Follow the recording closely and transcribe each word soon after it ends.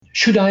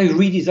Should I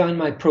redesign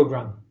my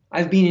program?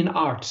 I've been in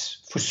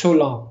arts for so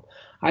long.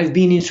 I've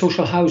been in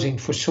social housing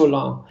for so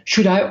long.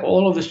 Should I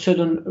all of a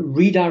sudden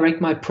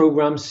redirect my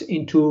programs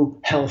into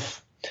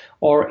health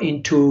or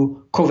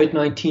into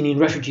COVID-19 in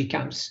refugee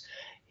camps?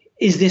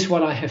 Is this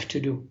what I have to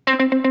do?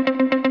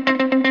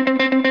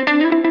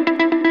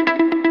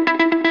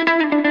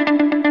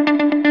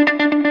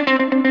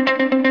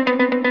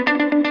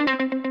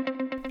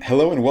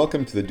 Hello and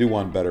welcome to the Do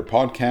One Better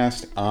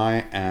podcast.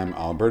 I am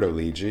Alberto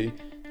Lidji,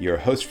 your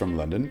host from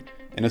London.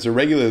 And as our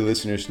regular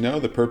listeners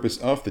know, the purpose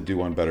of the Do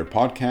One Better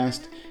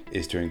podcast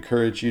is to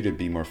encourage you to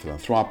be more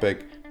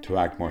philanthropic, to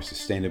act more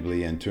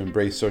sustainably, and to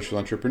embrace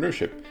social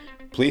entrepreneurship.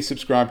 Please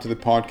subscribe to the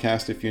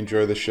podcast if you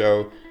enjoy the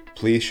show.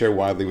 Please share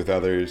widely with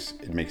others.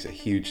 It makes a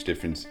huge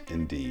difference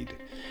indeed.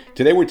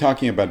 Today we're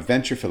talking about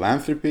venture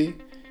philanthropy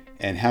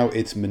and how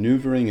it's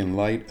maneuvering in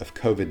light of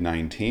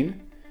COVID-19.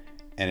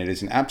 And it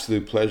is an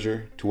absolute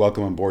pleasure to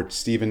welcome on board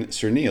Stephen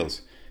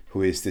Serneels,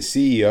 who is the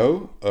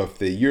CEO of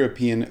the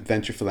European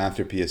Venture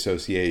Philanthropy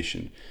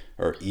Association,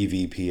 or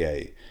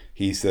EVPA.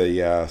 He's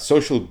a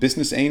social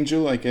business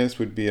angel, I guess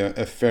would be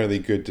a fairly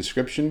good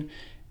description.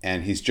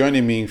 And he's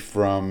joining me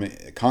from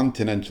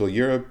continental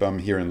Europe. I'm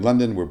here in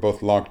London. We're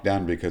both locked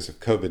down because of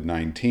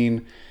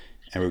COVID-19,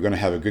 and we're going to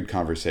have a good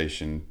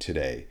conversation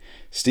today.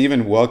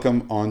 Stephen,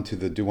 welcome on to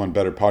the Do One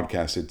Better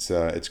podcast.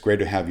 It's great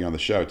to have you on the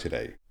show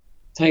today.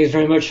 Thanks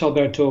very much,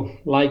 Alberto.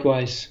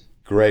 Likewise.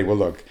 Great. Well,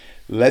 look,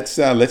 let's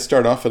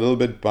start off a little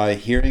bit by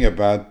hearing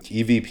about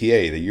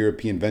EVPA, the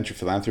European Venture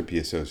Philanthropy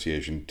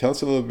Association. Tell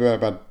us a little bit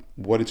about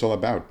what it's all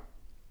about.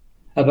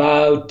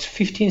 About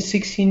 15,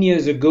 16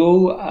 years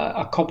ago,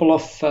 a couple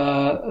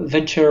of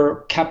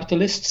venture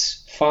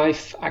capitalists,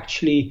 5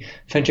 actually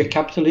venture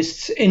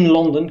capitalists in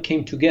London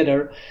came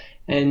together,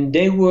 and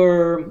they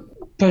were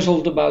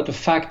puzzled about the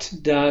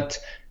fact that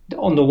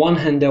on the one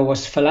hand there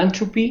was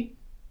philanthropy,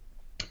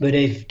 but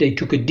if they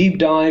took a deep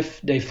dive,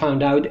 they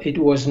found out it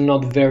was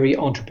not very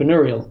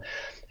entrepreneurial.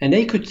 And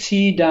they could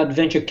see that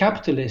venture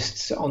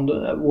capitalists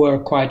were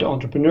quite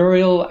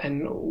entrepreneurial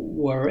and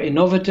were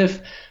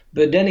innovative,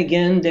 but then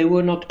again, they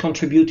were not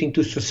contributing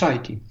to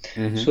society.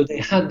 Mm-hmm. So they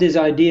had this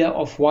idea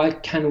of why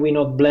can we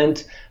not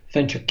blend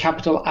venture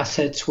capital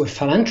assets with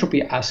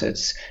philanthropy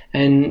assets?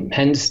 And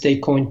hence they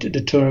coined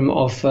the term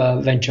of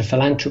venture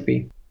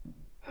philanthropy.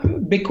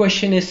 Big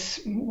question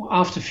is,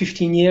 after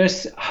 15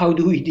 years, how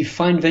do we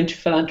define venture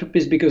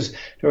philanthropists? Because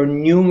there are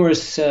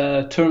numerous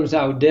terms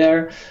out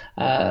there.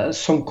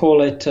 Some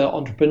call it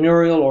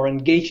entrepreneurial or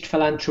engaged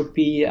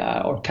philanthropy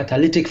or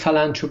catalytic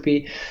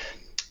philanthropy.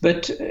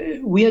 But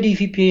we at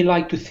EVPA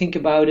like to think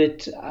about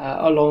it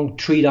along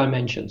 3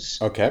 dimensions.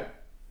 Okay.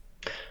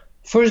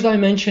 First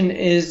dimension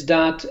is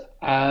that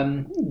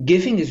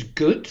giving is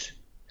good,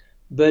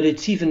 but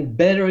it's even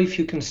better if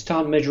you can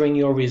start measuring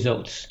your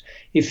results,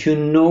 if you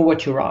know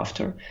what you're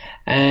after.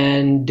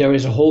 And there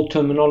is a whole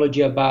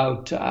terminology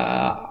about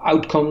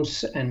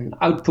outcomes and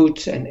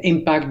outputs and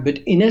impact, but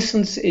in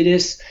essence it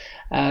is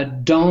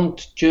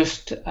don't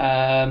just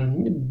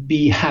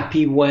be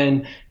happy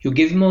when you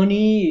give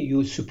money,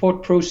 you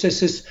support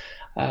processes,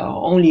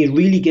 only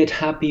really get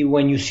happy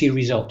when you see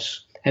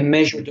results and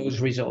measure those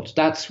results.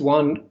 That's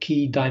one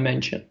key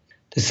dimension.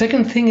 The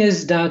second thing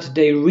is that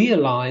they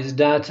realize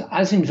that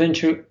as in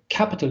venture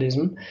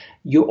capitalism,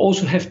 you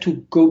also have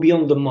to go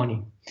beyond the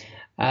money.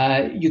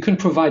 You can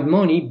provide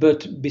money,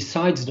 but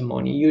besides the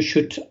money, you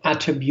should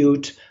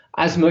attribute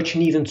as much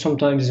and even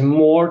sometimes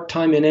more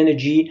time and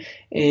energy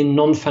in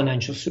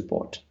non-financial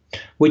support,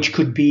 which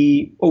could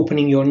be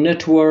opening your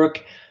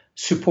network,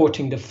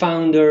 supporting the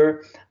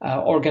founder,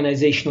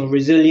 organizational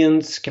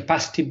resilience,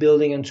 capacity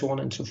building, and so on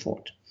and so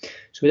forth.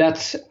 So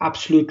that's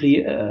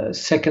absolutely a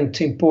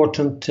second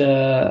important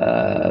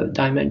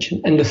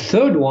dimension. And the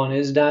third one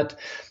is that,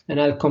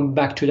 and I'll come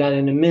back to that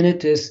in a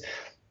minute,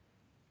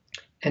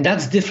 and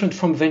that's different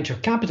from venture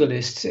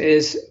capitalists,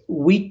 is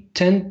we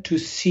tend to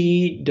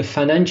see the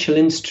financial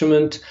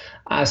instrument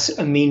as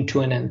a mean to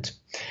an end.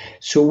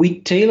 So we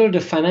tailor the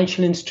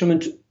financial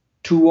instrument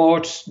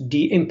towards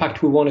the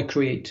impact we want to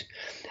create,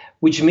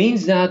 which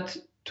means that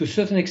to a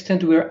certain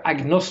extent, we're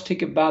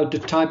agnostic about the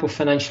type of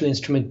financial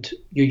instrument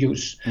you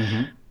use.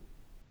 Mm-hmm.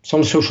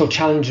 Some social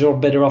challenges are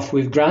better off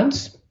with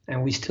grants,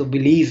 and we still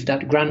believe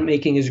that grant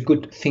making is a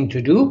good thing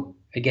to do.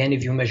 Again,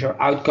 if you measure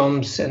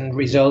outcomes and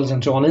results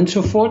and so on and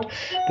so forth,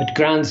 but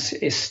grants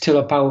is still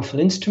a powerful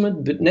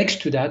instrument. But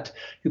next to that,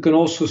 you can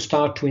also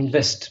start to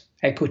invest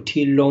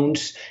equity,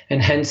 loans, and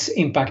hence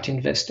impact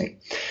investing.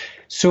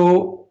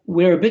 So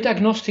we're a bit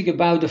agnostic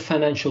about the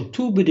financial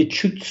tool, but it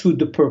should suit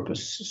the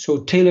purpose. So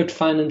tailored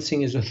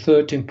financing is a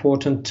third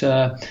important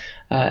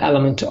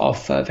element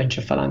of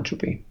venture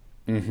philanthropy.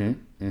 Mm-hmm,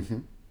 mm-hmm.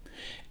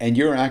 And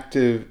you're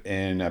active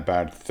in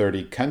about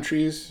 30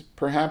 countries,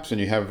 perhaps,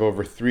 and you have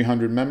over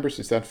 300 members.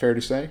 Is that fair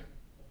to say?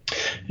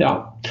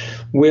 Yeah,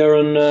 we're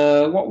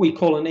on what we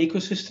call an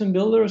ecosystem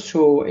builder.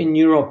 So in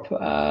Europe,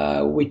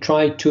 we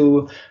try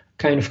to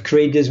kind of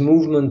create this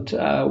movement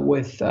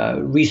with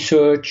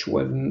research,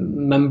 with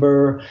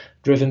member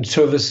driven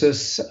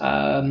services,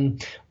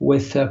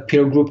 with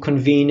peer group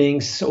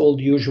convenings, all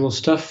the usual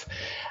stuff.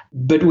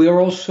 But we are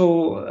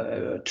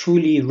also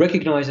truly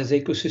recognized as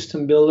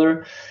ecosystem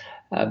builder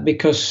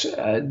because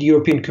the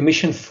European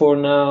Commission for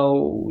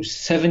now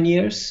 7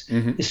 years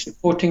is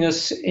supporting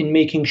us in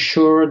making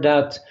sure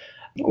that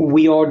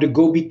we are the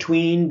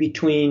go-between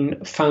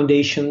between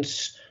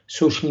foundations,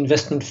 social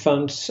investment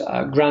funds,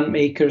 grant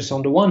makers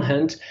on the one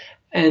hand,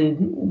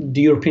 and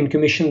the European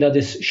Commission that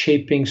is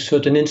shaping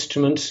certain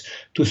instruments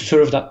to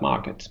serve that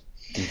market.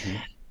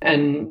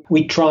 And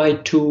we try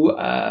to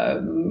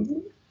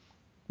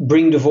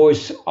bring the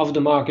voice of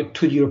the market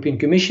to the European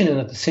Commission and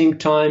at the same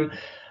time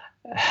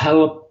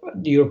help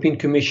the European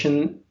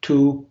Commission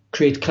to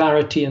create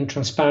clarity and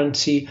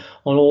transparency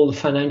on all the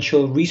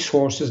financial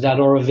resources that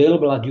are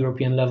available at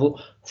European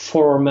level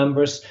for our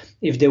members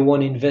if they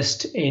want to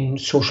invest in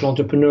social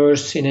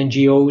entrepreneurs, in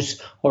NGOs,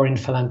 or in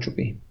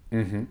philanthropy.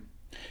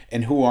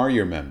 And who are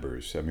your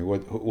members? I mean,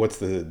 what's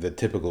the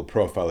typical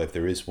profile, if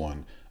there is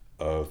one,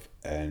 of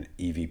an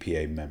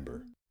EVPA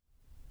member?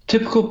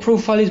 Typical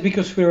profile is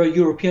because we're a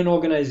European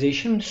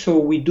organization, so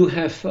we do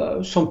have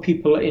some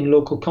people in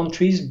local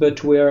countries,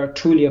 but we're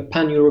truly a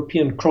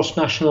pan-European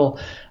cross-national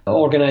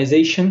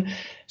organization.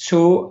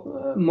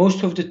 So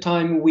most of the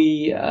time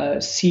we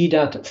see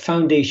that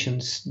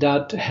foundations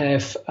that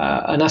have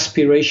an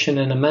aspiration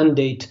and a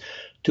mandate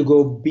to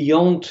go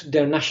beyond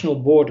their national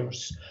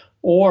borders,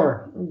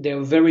 or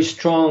they're very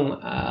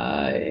strong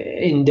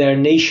in their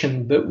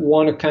nation but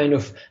want to kind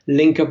of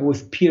link up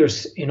with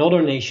peers in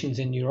other nations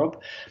in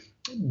Europe,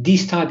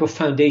 these type of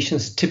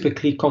foundations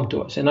typically come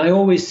to us. And I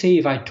always say,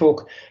 if I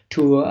talk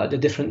to the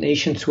different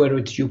nations, whether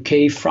it's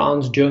UK,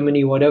 France,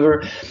 Germany,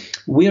 whatever,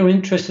 we are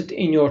interested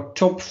in your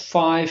top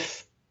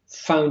 5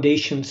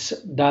 foundations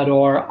that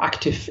are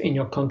active in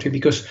your country,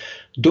 because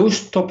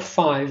those top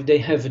 5, they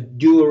have a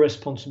dual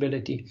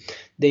responsibility.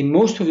 They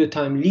most of the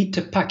time lead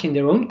the pack in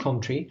their own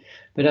country,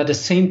 but at the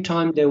same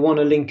time, they want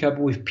to link up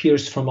with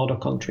peers from other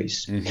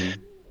countries.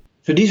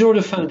 So these are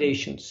the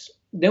foundations.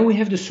 Then we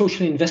have the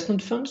social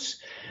investment funds.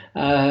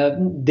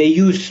 They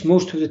use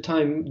most of the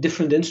time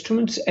different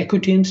instruments,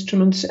 equity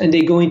instruments, and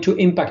they go into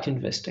impact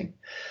investing.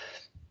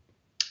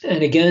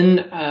 And again,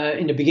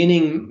 in the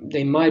beginning,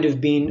 they might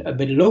have been a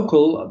bit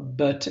local,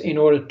 but in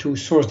order to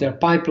source their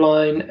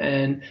pipeline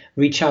and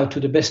reach out to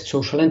the best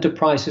social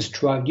enterprises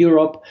throughout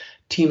Europe,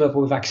 team up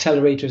with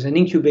accelerators and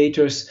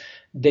incubators,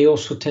 they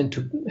also tend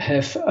to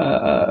have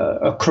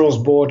a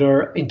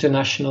cross-border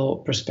international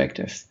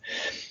perspective.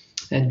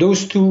 And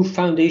those 2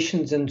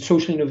 foundations and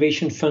social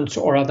innovation funds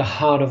are at the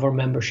heart of our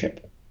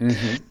membership.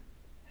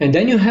 And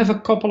then you have a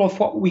couple of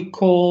what we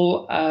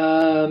call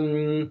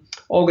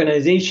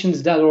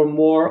organizations that are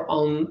more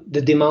on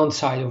the demand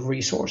side of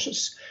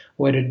resources,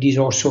 whether these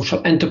are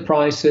social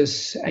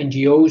enterprises,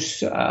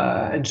 NGOs,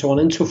 and so on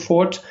and so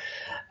forth.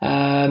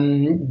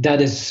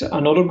 That is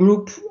another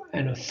group.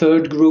 And a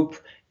third group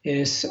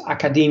is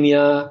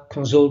academia,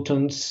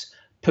 consultants,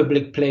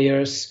 public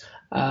players,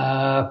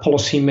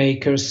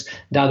 policymakers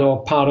that are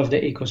part of the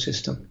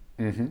ecosystem.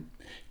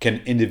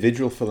 Can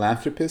individual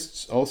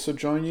philanthropists also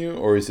join you,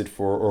 or is it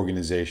for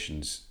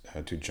organizations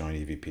to join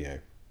EVPA?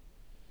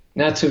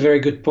 That's a very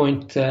good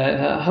point,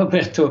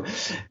 Alberto.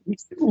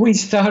 We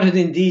started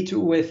indeed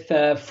with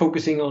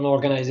focusing on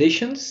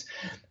organizations,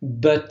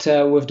 but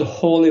with the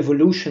whole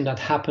evolution that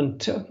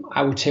happened,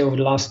 I would say over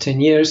the last 10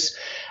 years,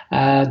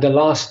 the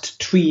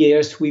last 3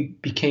 years, we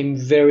became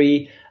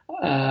very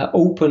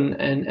open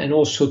and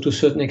also to a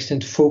certain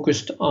extent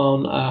focused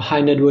on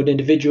high net worth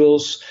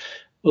individuals,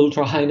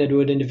 ultra high net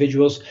worth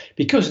individuals,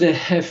 because they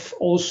have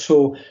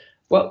also,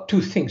 well,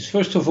 2 things.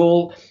 First of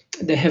all,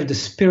 they have the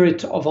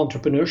spirit of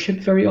entrepreneurship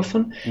very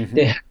often.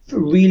 They have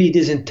really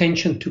this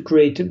intention to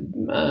create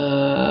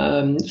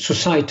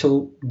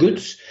societal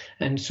goods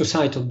and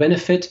societal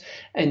benefit,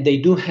 and they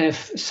do have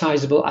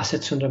sizable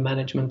assets under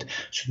management.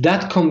 So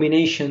that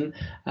combination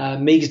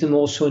makes them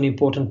also an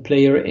important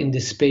player in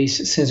this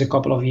space since a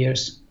couple of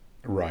years.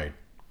 Right,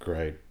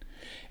 great.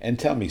 And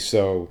tell me,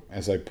 so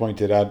as I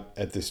pointed out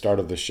at the start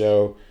of the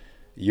show,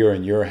 you're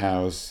in your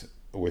house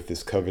with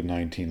this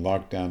COVID-19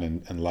 lockdown,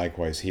 and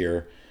likewise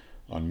here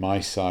on my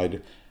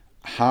side.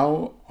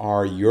 How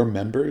are your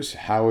members,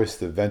 how is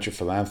the venture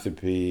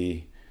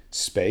philanthropy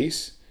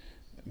space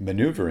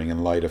maneuvering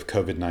in light of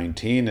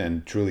COVID-19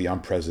 and truly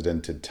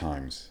unprecedented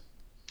times?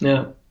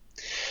 Yeah.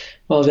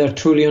 Well, they're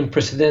truly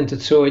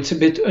unprecedented, so it's a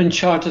bit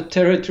uncharted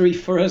territory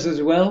for us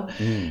as well.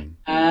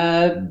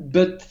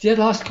 But the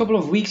last couple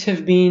of weeks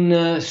have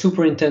been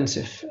super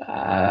intensive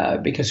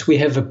because we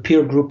have a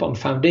peer group on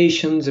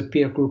foundations, a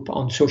peer group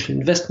on social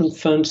investment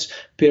funds,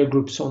 peer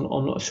groups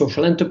on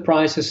social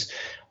enterprises,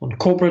 on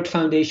corporate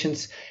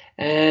foundations.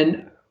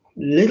 And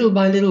little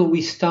by little,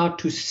 we start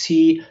to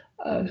see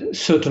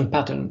certain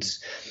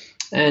patterns.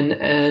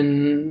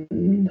 And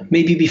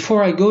maybe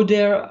before I go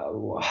there,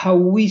 how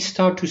we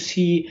start to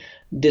see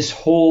this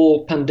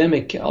whole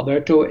pandemic,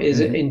 Alberto, is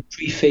in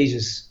 3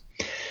 phases.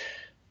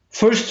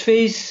 First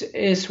phase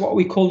is what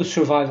we call the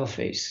survival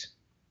phase.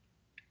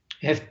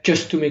 You have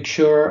just to make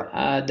sure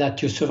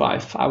that you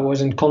survive. I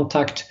was in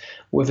contact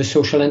with a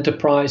social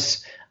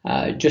enterprise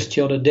just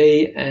the other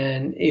day,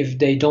 and if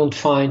they don't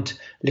find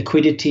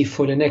liquidity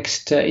for the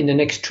next in the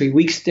next 3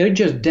 weeks, they're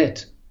just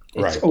dead.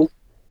 It's Right. over.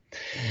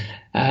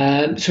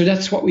 So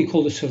that's what we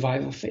call the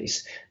survival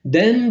phase.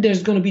 Then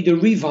there's going to be the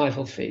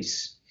revival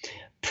phase,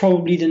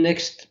 probably the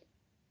next,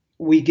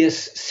 we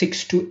guess,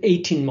 6 to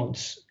 18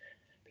 months.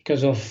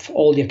 Because of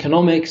all the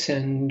economics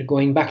and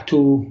going back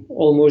to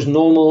almost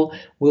normal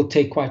will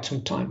take quite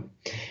some time.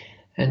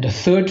 And the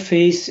third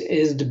phase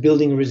is the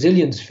building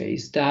resilience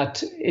phase,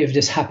 that if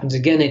this happens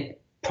again,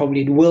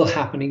 it will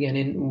happen again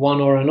in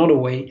one or another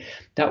way,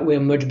 that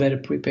we're much better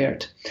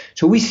prepared.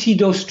 So we see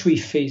those three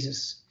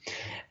phases.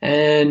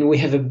 And we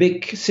have a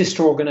big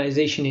sister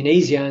organization in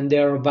Asia, and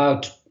they're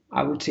about,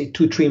 I would say,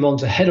 2-3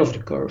 months ahead of the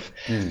curve.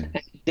 And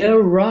they're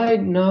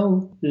right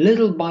now,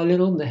 little by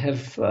little, they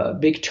have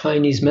big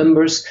Chinese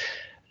members.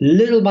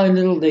 Little by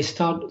little, they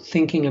start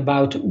thinking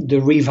about the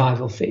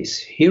revival phase.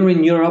 Here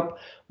in Europe,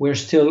 we're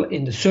still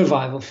in the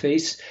survival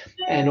phase,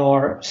 and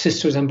our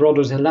sisters and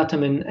brothers in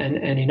Latin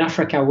and in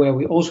Africa, where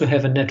we also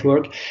have a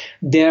network,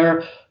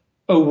 they're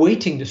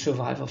awaiting the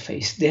survival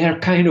phase. They're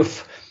kind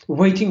of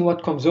waiting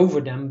what comes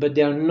over them, but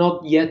they're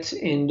not yet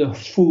in the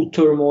full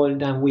turmoil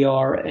that we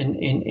are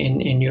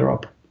in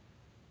Europe.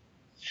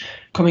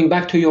 Coming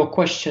back to your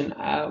question,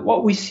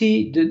 what we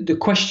see, the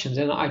questions,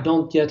 and I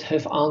don't yet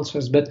have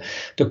answers, but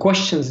the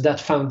questions that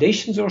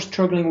foundations are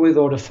struggling with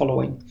are the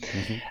following.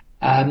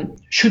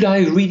 Should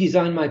I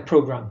redesign my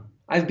program?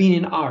 I've been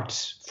in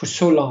arts for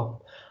so long.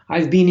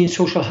 I've been in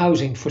social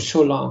housing for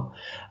so long.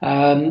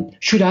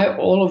 Should I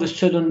all of a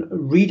sudden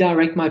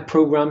redirect my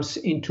programs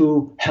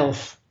into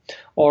health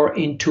or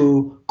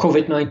into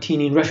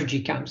COVID-19 in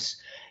refugee camps?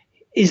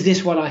 Is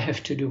this what I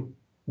have to do?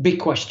 Big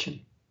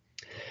question.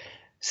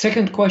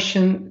 Second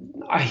question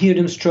I hear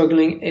them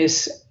struggling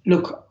is,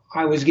 look,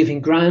 I was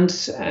giving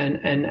grants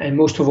and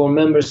most of our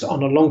members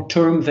on a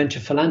long-term venture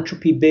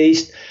philanthropy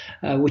based,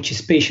 which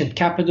is patient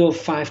capital,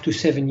 5 to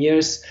 7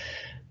 years.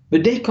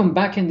 But they come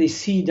back and they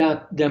see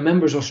that their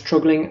members are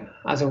struggling,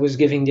 as I was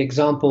giving the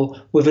example,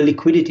 with a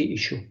liquidity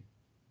issue.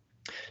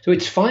 So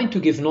it's fine to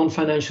give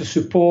non-financial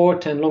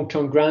support and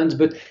long-term grants,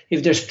 but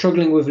if they're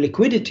struggling with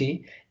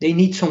liquidity, they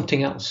need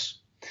something else.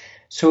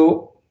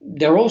 So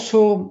they're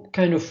also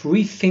kind of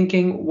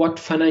rethinking what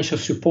financial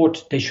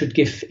support they should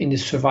give in the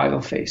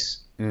survival phase.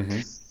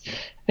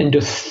 And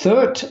the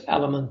third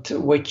element,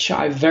 which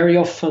I very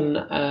often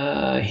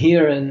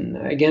hear, and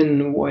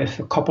again with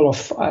a couple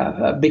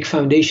of big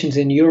foundations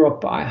in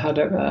Europe, I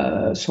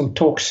had some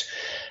talks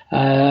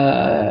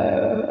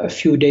a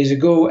few days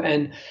ago,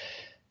 and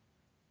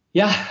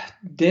yeah,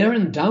 their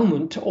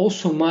endowment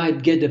also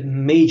might get a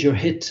major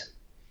hit.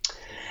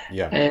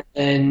 Yeah.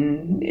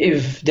 And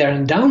if their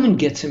endowment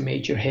gets a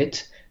major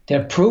hit,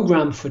 their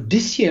program for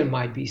this year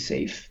might be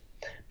safe.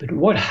 But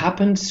what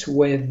happens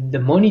with the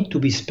money to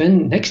be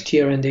spent next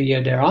year and the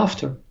year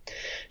thereafter?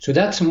 So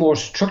that's a more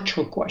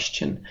structural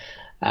question.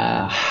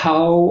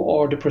 How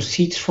are the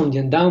proceeds from the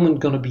endowment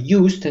going to be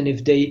used? And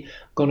if they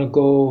going to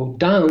go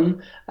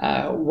down,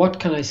 what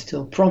can I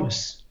still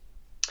promise?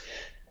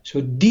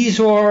 So these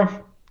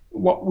are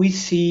what we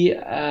see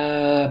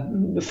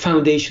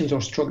foundations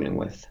are struggling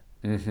with.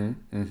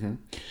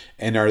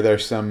 And are there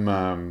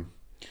some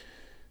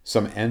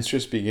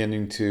answers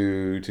beginning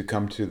to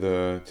come to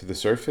the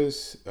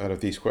surface out of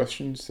these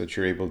questions that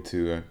you're able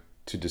to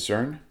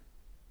discern?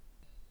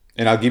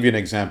 And I'll give you an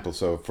example.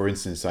 So, for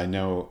instance, I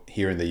know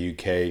here in the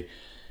UK,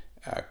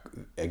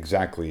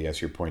 exactly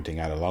as you're pointing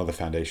out, a lot of the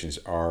foundations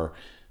are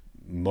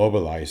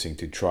mobilizing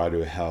to try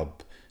to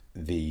help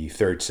the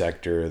third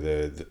sector,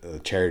 the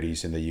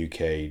charities in the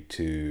UK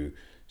to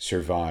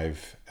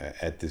survive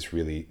at this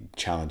really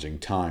challenging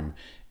time.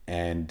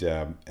 And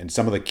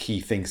some of the key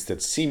things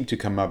that seem to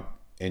come up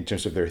in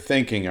terms of their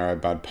thinking are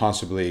about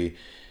possibly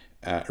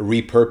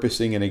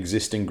repurposing an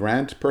existing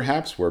grant,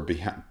 perhaps, where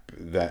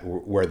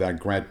that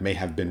grant may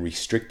have been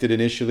restricted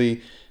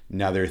initially.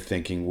 Now they're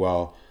thinking,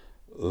 well,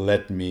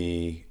 let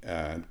me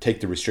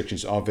take the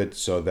restrictions of it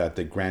so that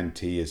the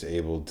grantee is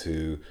able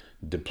to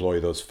deploy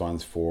those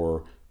funds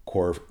for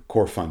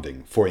core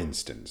funding, for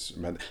instance.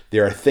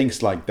 There are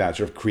things like that,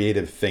 sort of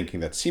creative thinking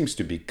that seems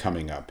to be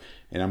coming up.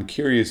 And I'm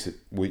curious,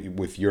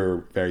 with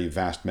your very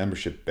vast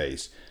membership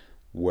base,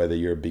 whether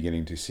you're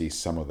beginning to see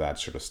some of that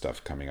sort of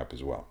stuff coming up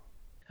as well.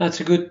 That's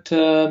a good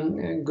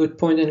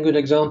point and good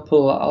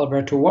example,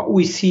 Alberto. What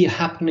we see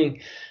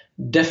happening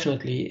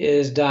definitely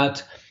is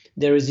that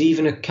there is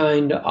even a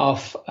kind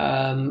of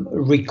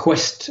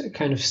request,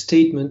 kind of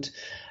statement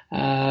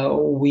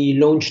we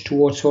launched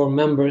towards our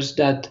members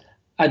that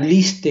at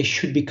least they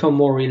should become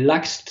more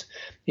relaxed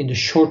in the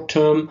short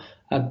term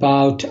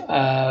about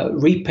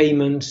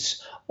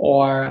repayments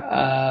or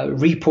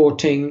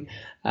reporting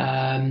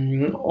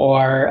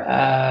or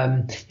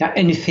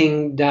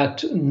anything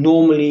that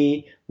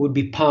normally would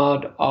be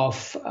part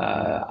of,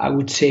 I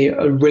would say,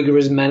 a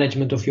rigorous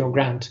management of your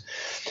grant.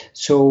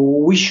 So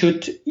we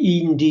should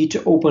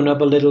indeed open up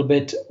a little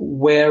bit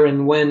where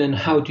and when and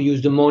how to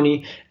use the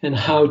money and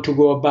how to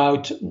go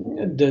about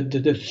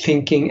the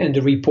thinking and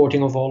the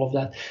reporting of all of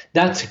that.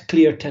 That's a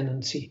clear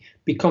tendency,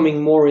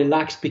 becoming more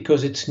relaxed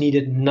because it's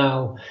needed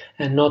now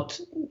and not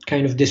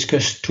kind of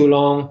discussed too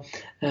long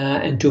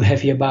and too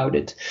heavy about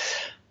it.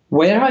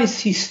 Where I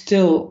see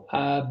still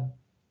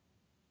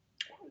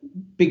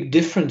big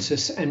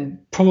differences, and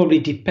probably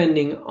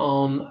depending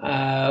on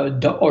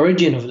the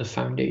origin of the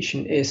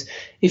foundation, is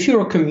if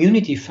you're a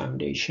community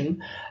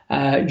foundation,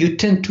 you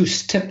tend to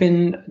step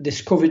in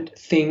this COVID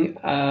thing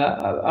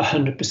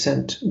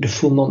 100%, the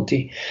full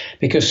Monty,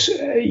 because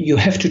you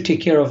have to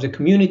take care of the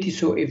community.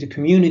 So if the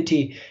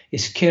community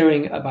is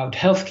caring about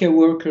healthcare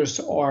workers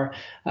or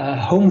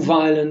home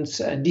violence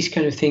and these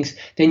kind of things,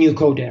 then you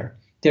go there.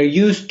 They're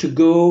used to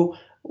go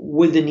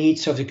with the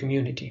needs of the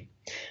community.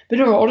 But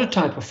there are other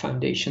type of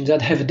foundations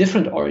that have a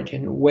different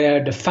origin,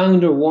 where the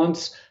founder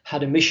once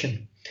had a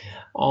mission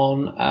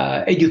on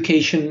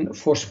education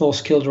for small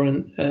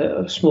children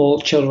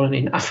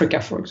in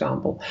Africa, for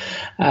example.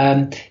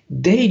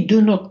 They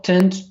do not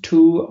tend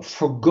to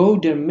forgo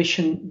their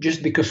mission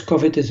just because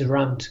COVID is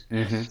around.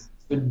 Mm-hmm.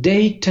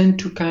 They tend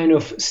to kind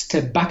of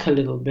step back a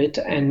little bit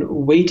and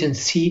wait and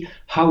see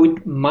how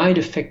it might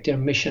affect their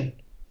mission.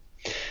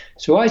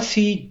 So I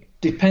see,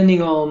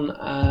 depending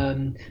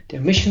on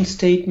their mission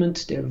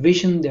statement, their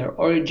vision, their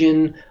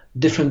origin,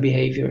 different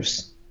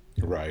behaviors.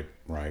 Right.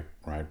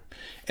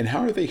 And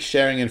how are they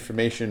sharing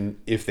information,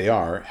 if they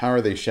are, how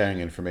are they sharing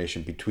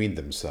information between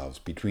themselves,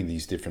 between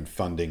these different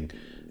funding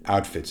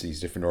outfits,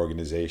 these different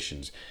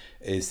organizations?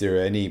 Is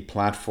there any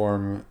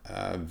platform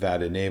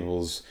that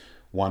enables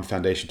one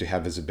foundation to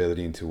have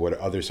visibility into what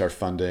others are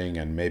funding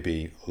and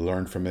maybe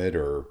learn from it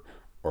or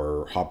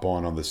hop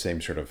on the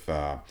same sort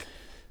of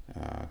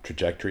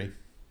trajectory?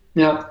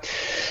 Yeah,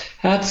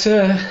 that's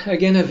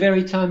again a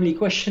very timely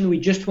question. We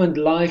just went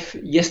live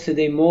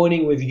yesterday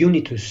morning with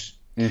Unitus.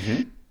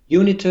 Mm-hmm.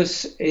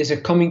 Unitus is a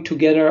coming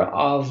together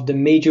of the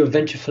major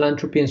venture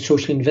philanthropy and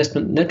social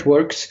investment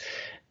networks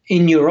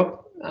in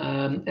Europe,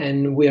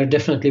 and we are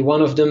definitely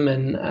one of them.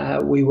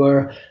 And we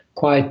were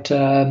quite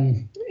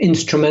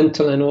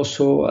instrumental and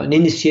also an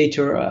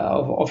initiator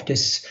of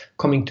this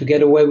coming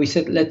together, where we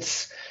said,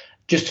 let's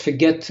just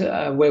forget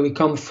where we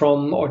come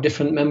from or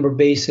different member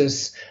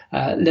bases.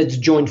 Let's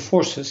join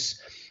forces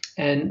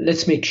and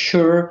let's make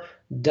sure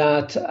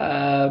that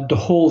the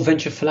whole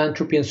venture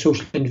philanthropy and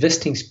social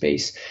investing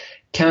space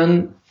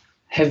can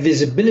have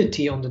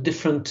visibility on the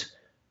different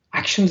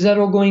actions that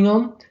are going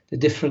on, the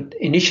different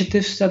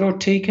initiatives that are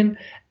taken,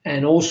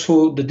 and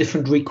also the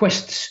different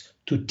requests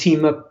to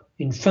team up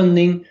in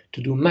funding,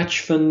 to do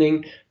match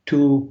funding,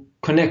 to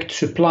connect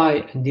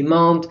supply and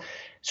demand.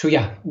 So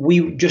yeah,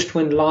 we just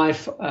went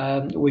live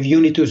with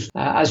Unitus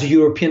as a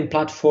European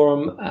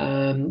platform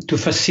to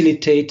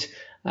facilitate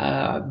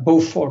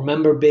both our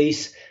member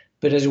base,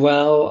 but as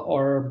well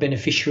our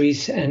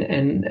beneficiaries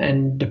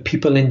and the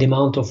people in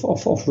demand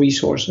of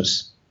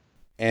resources.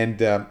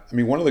 And I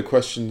mean, one of the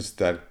questions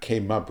that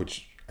came up,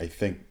 which I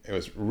think it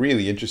was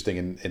really interesting,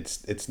 and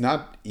it's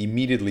not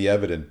immediately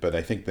evident, but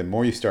I think the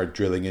more you start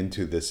drilling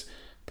into this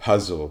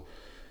puzzle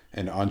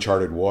and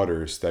uncharted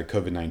waters that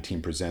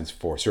COVID-19 presents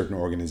for certain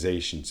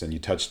organizations, and you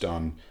touched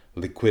on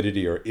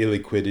liquidity or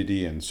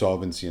illiquidity and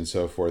solvency and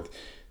so forth.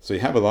 So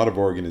you have a lot of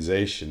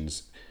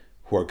organizations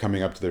who are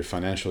coming up to their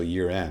financial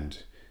year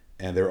end,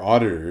 and their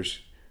auditors,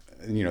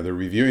 they're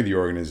reviewing the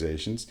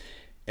organizations,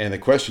 and the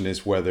question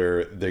is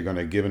whether they're going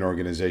to give an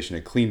organization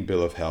a clean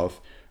bill of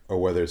health or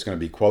whether it's going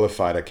to be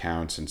qualified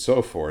accounts and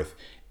so forth.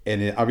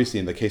 And obviously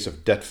in the case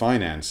of debt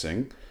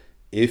financing,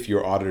 if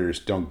your auditors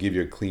don't give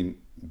you a clean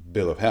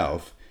bill of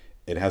health,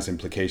 it has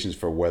implications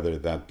for whether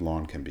that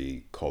loan can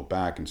be called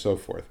back and so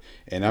forth.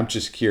 And I'm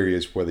just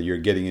curious whether you're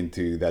getting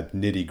into that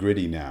nitty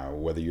gritty now,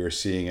 whether you're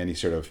seeing any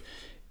sort of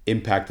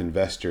impact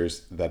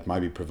investors that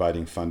might be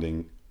providing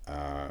funding,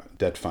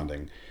 debt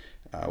funding,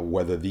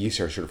 whether these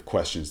are sort of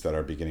questions that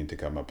are beginning to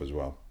come up as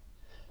well.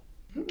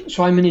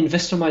 So I'm an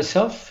investor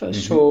myself. Mm-hmm.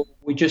 So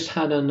we just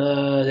had an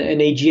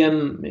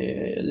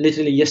AGM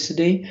literally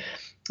yesterday.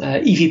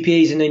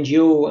 EVPA is an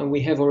NGO, and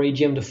we have our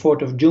AGM the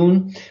 4th of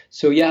June.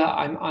 So yeah,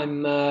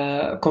 I'm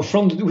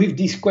confronted with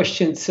these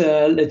questions,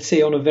 let's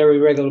say, on a very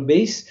regular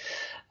basis.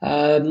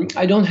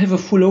 I don't have a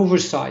full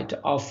oversight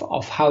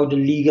of how the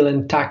legal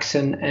and tax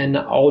and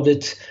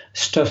audit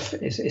stuff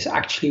is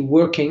actually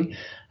working,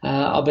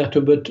 Alberto,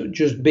 but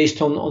just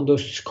based on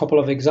those couple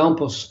of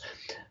examples,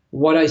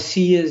 what I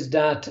see is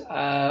that,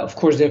 of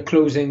course, they're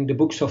closing the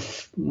books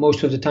of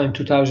most of the time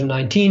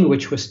 2019,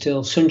 which was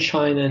still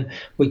sunshine and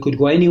we could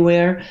go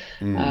anywhere.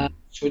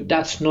 So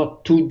that's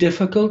not too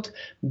difficult.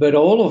 But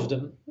all of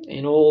them,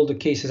 in all the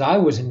cases I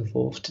was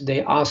involved,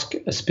 they ask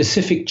a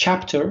specific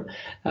chapter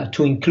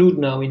to include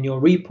now in your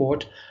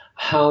report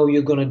how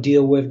you're going to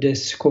deal with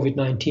this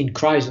COVID-19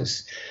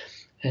 crisis.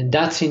 And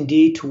that's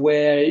indeed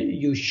where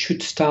you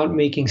should start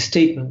making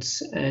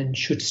statements and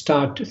should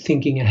start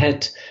thinking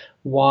ahead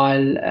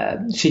while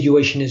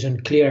situation is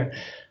unclear.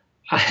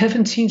 I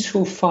haven't seen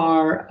so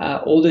far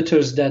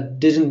auditors that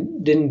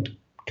didn't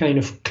kind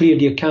of clear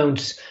the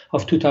accounts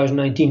of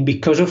 2019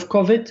 because of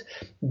COVID,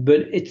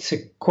 but it's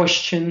a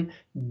question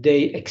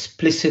they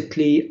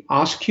explicitly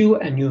ask you,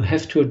 and you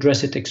have to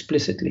address it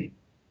explicitly.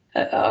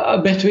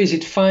 Alberto, is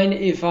it fine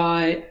if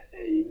I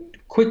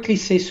quickly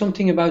say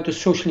something about the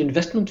social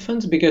investment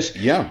funds? Because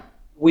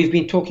we've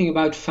been talking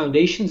about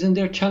foundations and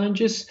their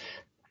challenges,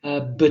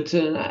 but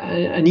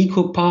an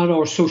equal part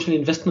are social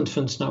investment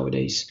funds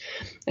nowadays,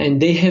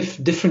 and they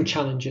have different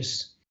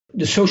challenges.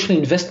 The social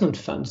investment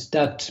funds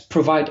that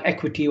provide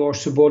equity or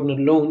subordinate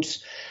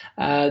loans,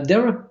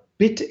 they're a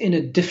bit in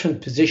a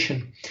different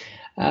position.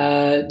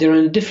 They're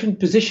in a different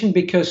position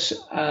because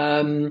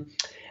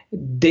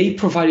they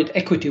provided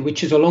equity,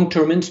 which is a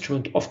long-term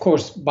instrument, of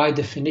course, by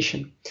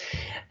definition.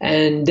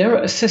 And they're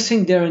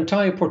assessing their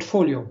entire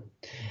portfolio.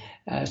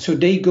 So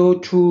they go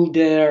through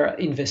their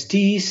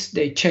investees,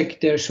 they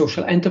check their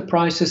social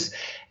enterprises,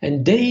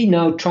 and they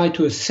now try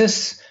to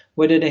assess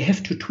whether they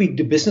have to tweak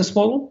the business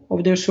model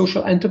of their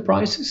social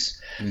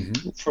enterprises.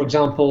 Mm-hmm. For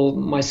example,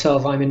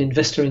 myself, I'm an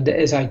investor in the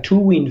SI2.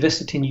 We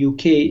invested in the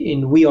UK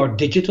in We Are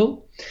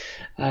Digital,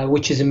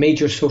 which is a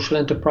major social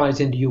enterprise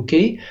in the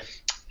UK.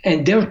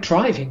 And they're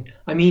thriving.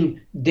 I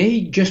mean,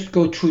 they just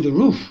go through the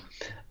roof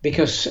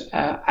because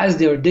as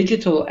they're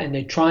digital and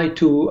they try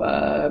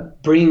to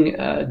bring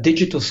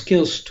digital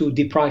skills to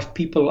deprived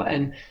people,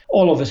 and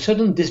all of a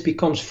sudden this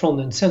becomes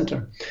front and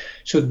center.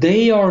 So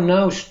they are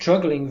now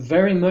struggling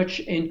very much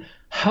in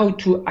how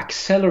to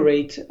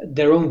accelerate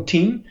their own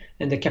team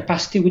and the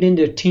capacity within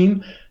their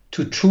team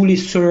to truly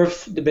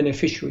serve the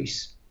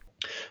beneficiaries,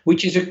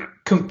 which is a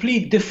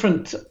complete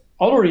different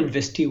other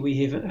investee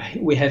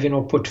we have in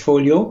our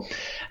portfolio,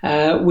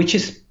 which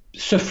is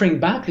suffering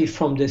badly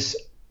from this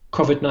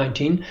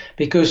COVID-19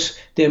 because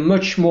they're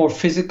much more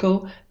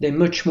physical, they're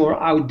much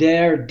more out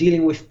there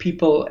dealing with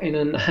people in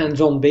a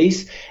hands-on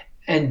base,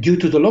 and due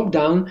to the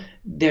lockdown,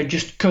 they're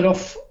just cut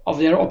off of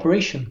their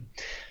operation.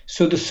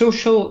 So the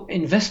social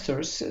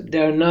investors,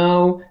 they're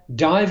now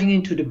diving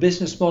into the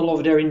business model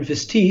of their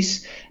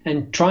investees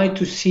and try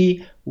to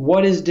see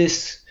what is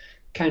this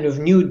kind of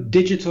new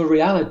digital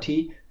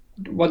reality.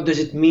 What does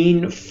it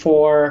mean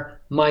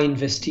for my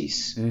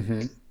investees?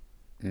 Mm-hmm.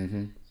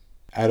 Mm-hmm.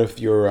 Out of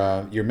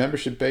your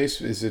membership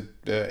base, is it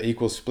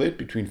equal split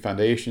between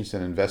foundations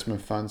and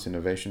investment funds,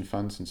 innovation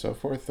funds, and so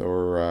forth,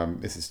 or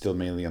is it still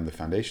mainly on the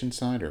foundation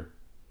side? Or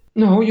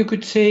no, you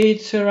could say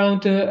it's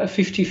around a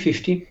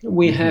 50-50.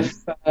 We have,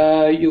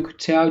 you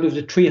could say, out of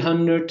the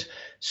 300,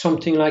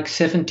 something like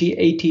 70,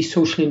 80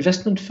 social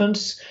investment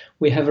funds.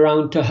 We have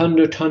around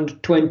 100,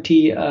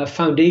 120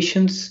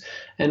 foundations,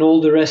 and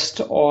all the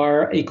rest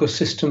are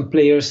ecosystem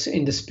players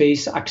in the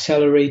space,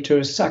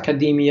 accelerators,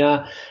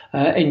 academia,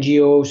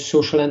 NGOs,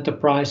 social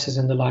enterprises,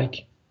 and the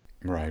like.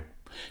 Right.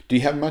 Do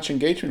you have much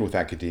engagement with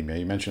academia?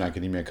 You mentioned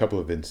academia a couple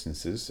of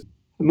instances.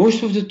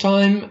 Most of the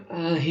time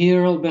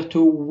here,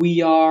 Alberto,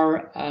 we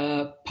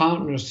are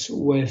partners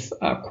with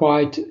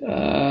quite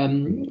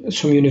some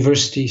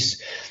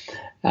universities,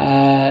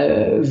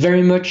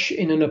 very much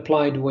in an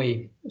applied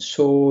way.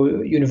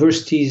 So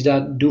universities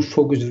that do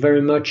focus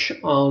very much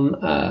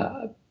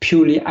on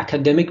purely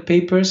academic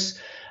papers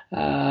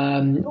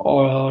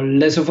are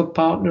less of a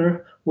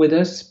partner with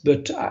us,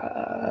 but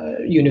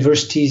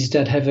universities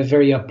that have a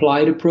very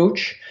applied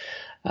approach.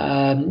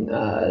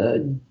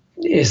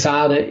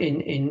 ESADE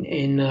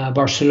in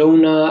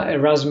Barcelona,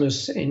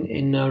 Erasmus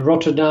in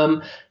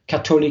Rotterdam,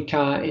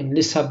 Católica in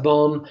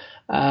Lisbon,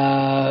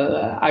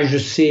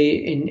 HEC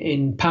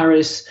in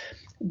Paris.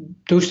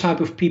 Those type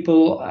of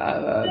people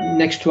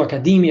next to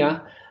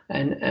academia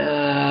and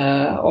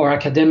or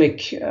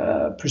academic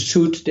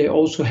pursuit, they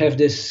also have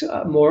this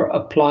more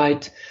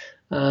applied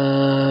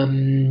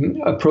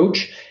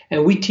approach,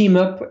 and we team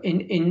up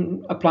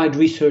in applied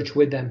research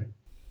with them.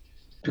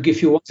 To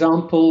give you an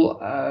example,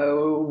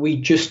 we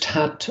just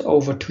had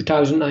over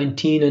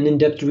 2019 an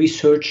in-depth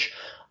research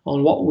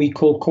on what we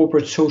call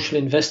corporate social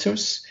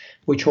investors,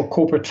 which are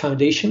corporate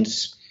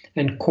foundations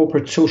and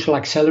corporate social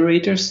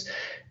accelerators,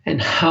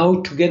 and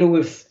how together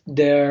with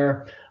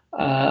their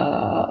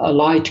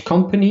allied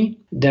company,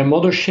 their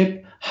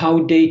mothership,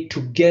 how they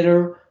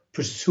together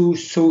pursue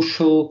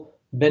social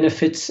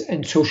benefits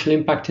and social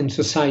impact in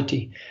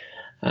society.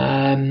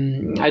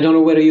 I don't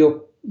know whether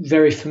you're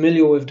very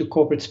familiar with the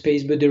corporate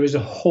space, but there is a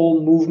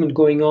whole movement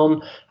going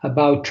on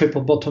about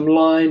triple bottom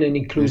line and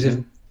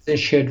inclusive and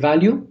shared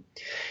value,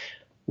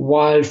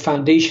 while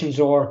foundations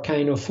are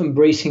kind of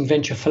embracing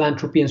venture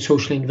philanthropy and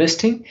social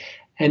investing.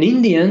 And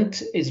in the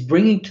end, it's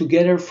bringing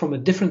together from a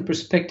different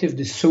perspective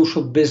the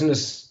social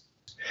business.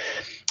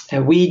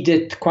 And we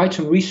did quite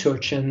some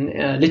research, and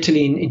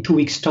literally in 2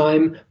 weeks'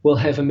 time, we'll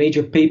have a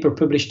major paper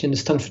published in the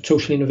Stanford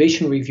Social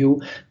Innovation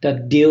Review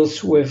that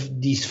deals with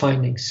these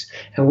findings.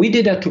 And we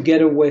did that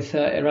together with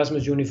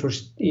Erasmus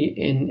University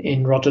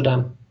in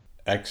Rotterdam.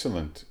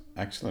 Excellent,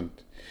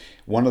 excellent.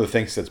 One of the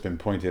things that's been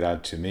pointed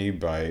out to me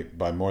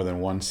by more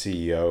than one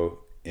CEO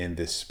in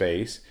this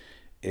space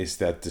is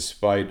that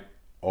despite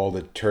all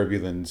the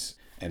turbulence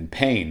and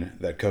pain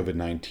that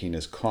COVID-19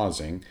 is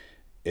causing,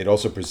 it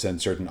also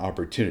presents certain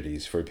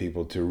opportunities for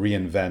people to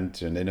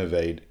reinvent and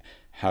innovate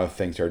how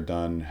things are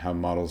done, how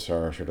models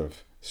are sort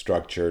of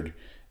structured.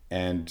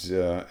 And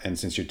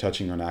since you're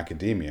touching on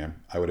academia,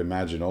 I would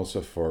imagine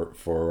also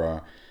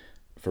for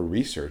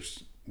research,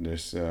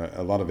 there's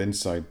a lot of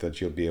insight that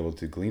you'll be able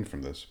to glean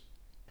from this.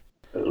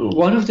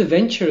 One of the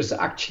ventures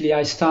actually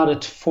I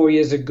started 4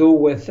 years ago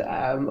with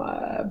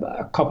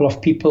a couple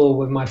of people,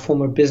 with my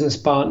former business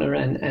partner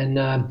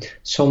and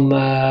some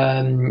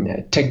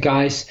tech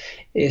guys,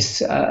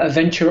 is a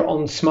venture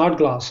on smart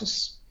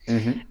glasses.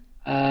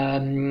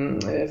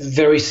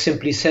 Very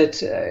simply said,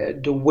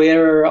 the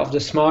wearer of the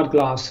smart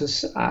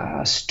glasses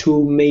has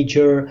two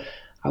major,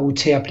 I would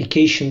say,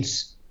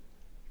 applications.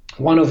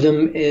 One of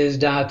them is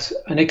that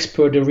an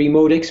expert, a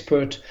remote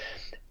expert,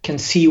 can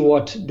see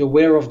what the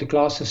wearer of the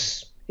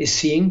glasses is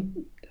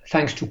seeing,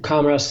 thanks to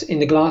cameras in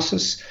the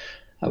glasses,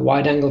 a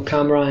wide-angle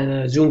camera and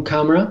a zoom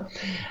camera.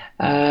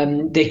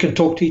 They can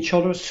talk to each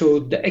other, so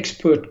the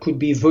expert could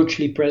be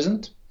virtually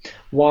present,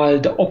 while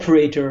the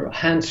operator,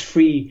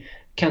 hands-free,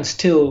 can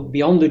still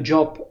be on the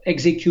job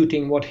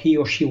executing what he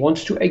or she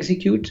wants to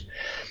execute.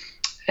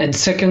 And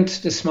second,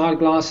 the smart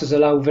glasses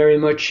allow very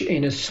much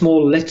in a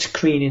small LED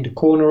screen in the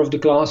corner of the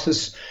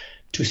glasses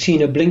to see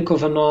in a blink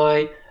of an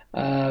eye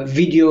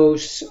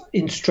videos,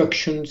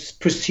 instructions,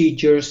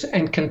 procedures,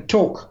 and can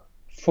talk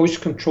voice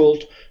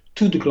controlled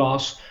to the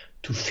glass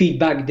to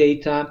feedback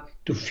data,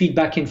 to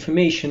feedback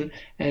information,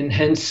 and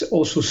hence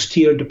also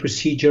steer the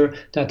procedure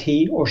that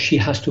he or she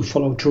has to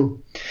follow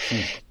through.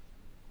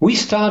 We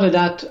started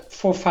that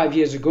 4 or 5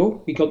 years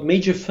ago. We got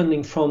major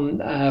funding from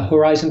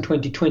Horizon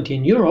 2020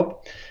 in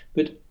Europe,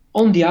 but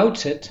on the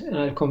outset, and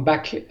I'll come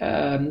back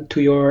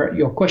to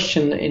your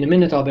question in a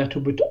minute,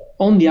 Alberto, but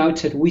on the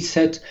outset we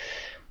said,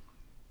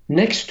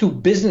 next to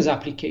business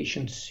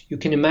applications, you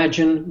can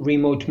imagine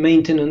remote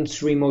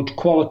maintenance, remote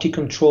quality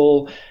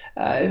control.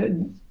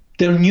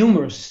 There are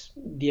numerous,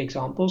 the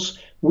examples.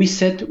 We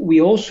said we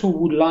also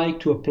would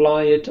like to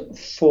apply it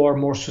for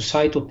more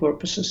societal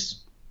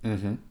purposes.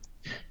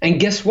 And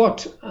guess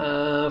what?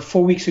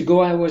 4 weeks ago,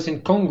 I was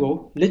in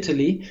Congo,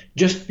 literally,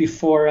 just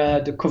before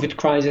the COVID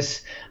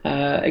crisis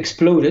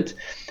exploded.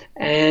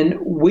 And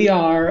we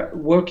are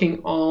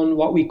working on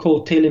what we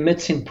call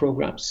telemedicine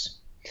programs,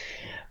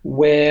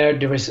 where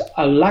there is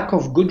a lack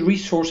of good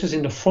resources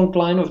in the front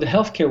line of the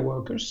healthcare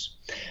workers,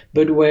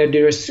 but where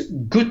there is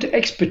good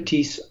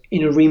expertise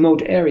in a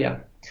remote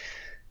area.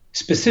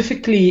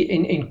 Specifically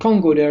in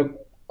Congo, there are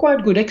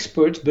quite good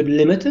experts, but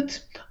limited,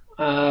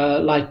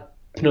 like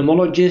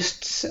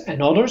pneumologists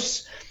and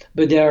others,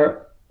 but they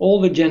are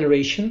older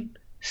generation,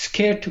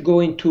 scared to go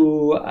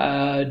into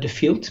the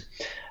field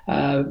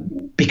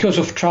because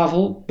of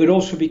travel, but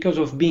also because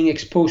of being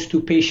exposed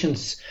to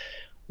patients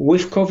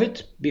with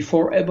COVID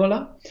before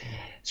Ebola.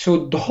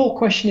 So the whole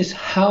question is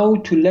how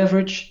to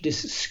leverage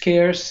this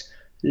scarce,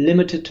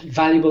 limited,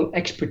 valuable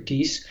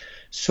expertise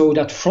so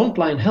that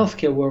frontline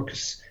healthcare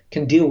workers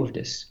can deal with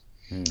this.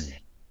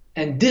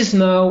 And this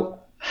now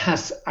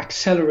has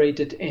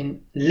accelerated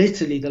in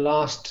literally the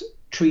last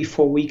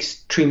 3-4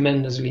 weeks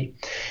tremendously.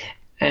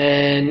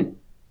 And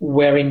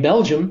where in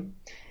Belgium,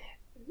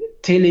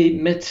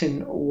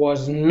 telemedicine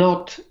was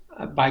not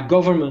by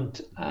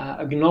government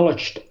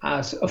acknowledged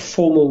as a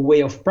formal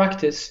way of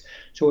practice,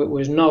 so it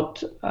was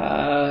not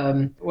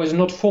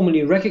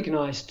formally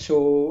recognized.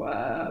 So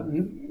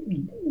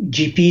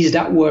GPs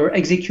that were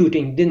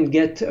executing didn't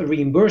get a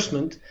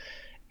reimbursement.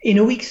 In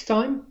a week's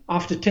time,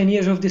 after 10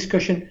 years of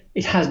discussion,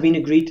 it has been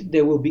agreed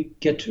they will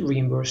get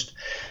reimbursed.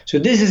 So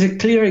this is a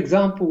clear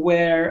example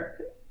where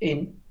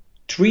in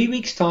 3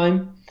 weeks'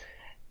 time,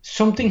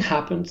 something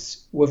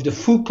happens with the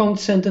full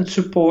consent and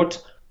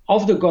support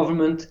of the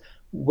government,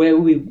 where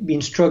we've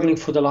been struggling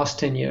for the last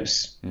 10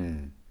 years.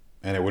 And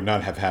it would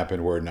not have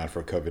happened were it not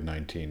for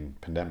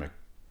COVID-19 pandemic.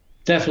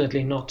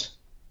 Definitely not.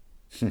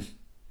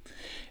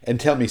 And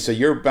tell me, so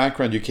your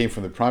background, you came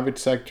from the private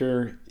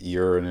sector,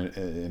 you're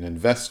an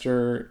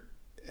investor,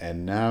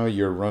 and now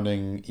you're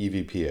running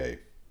EVPA.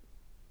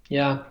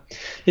 Yeah,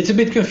 it's a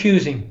bit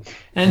confusing.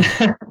 And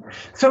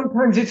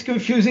sometimes it's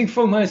confusing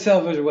for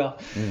myself as well.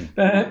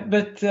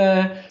 But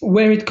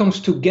where it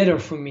comes together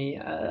for me,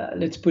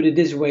 let's put it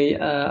this way,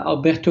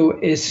 Alberto,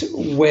 is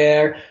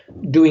where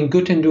doing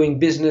good and doing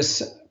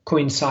business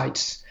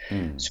coincides.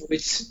 So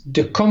it's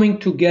the coming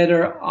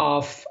together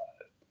of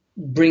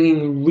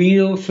bringing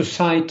real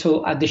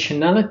societal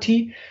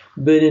additionality,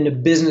 but in a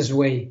business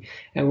way.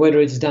 And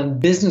whether it's done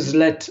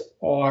business-led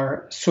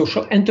or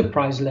social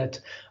enterprise-led,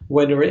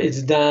 whether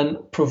it's done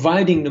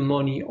providing the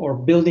money or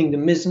building the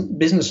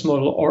business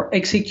model or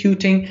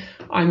executing,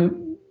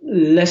 I'm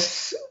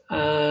less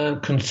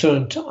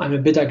concerned. I'm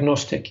a bit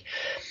agnostic.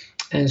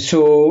 And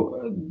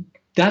so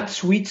that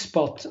sweet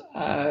spot,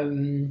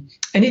 and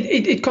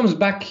it comes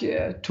back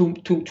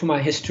to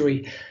my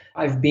history.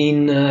 I've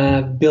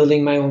been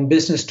building my own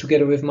business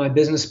together with my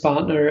business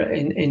partner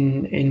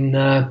in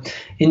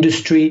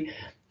industry.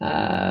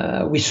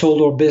 We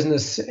sold our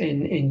business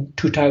in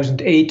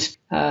 2008,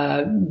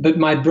 but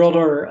my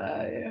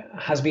brother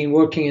has been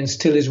working and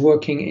still is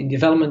working in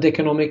development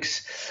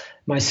economics.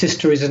 My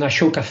sister is an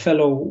Ashoka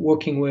Fellow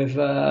working with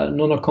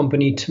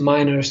non-accompanied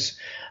minors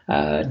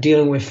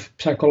dealing with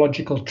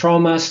psychological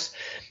traumas.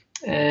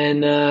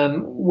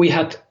 And we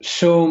had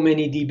so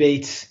many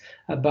debates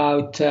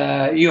about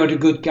you're the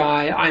good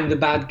guy, I'm the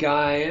bad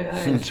guy,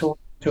 and so on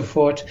and so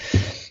forth.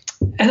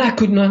 And I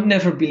could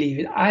never believe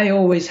it. I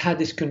always had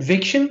this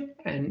conviction,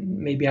 and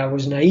maybe I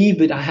was naive,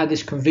 but I had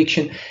this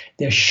conviction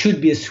there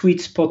should be a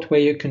sweet spot where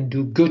you can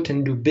do good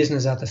and do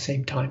business at the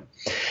same time.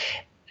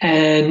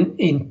 And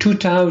in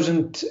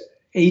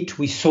 2008,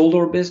 we sold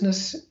our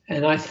business,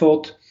 and I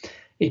thought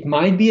it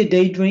might be a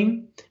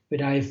daydream,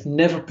 but I've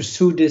never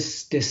pursued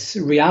this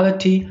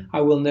reality.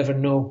 I will never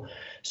know.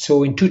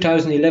 So in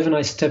 2011,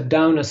 I stepped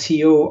down as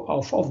CEO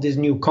of this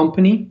new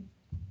company,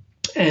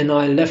 and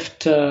I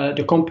left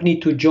the company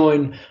to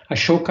join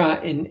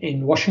Ashoka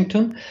in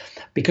Washington,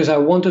 because I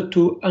wanted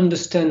to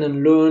understand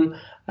and learn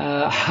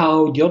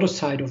how the other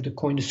side of the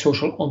coin, the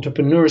social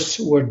entrepreneurs,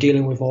 were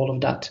dealing with all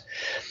of that.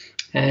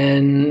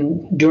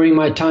 And during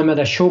my time at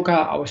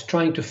Ashoka, I was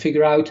trying to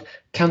figure out,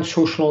 can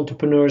social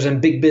entrepreneurs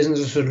and big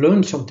businesses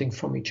learn something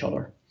from each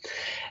other?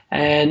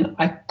 And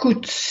I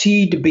could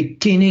see the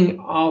beginning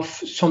of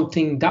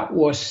something that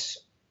was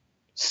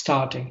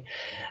starting.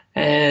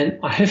 And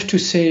I have to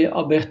say,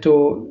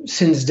 Alberto,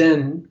 since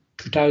then,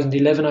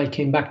 2011, I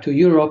came back to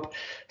Europe.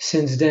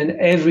 Since then,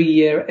 every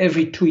year,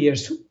 every 2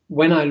 years,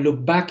 when I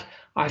look back,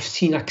 I've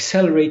seen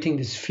accelerating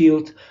this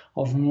field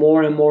of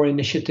more and more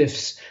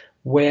initiatives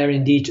where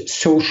indeed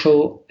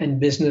social and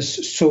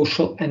business,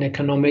 social and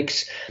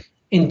economics,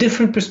 in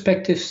different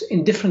perspectives,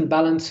 in different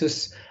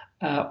balances,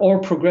 all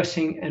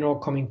progressing and all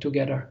coming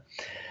together.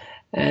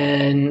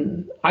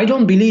 And I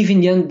don't believe in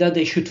the end that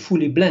they should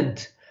fully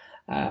blend.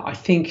 I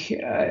think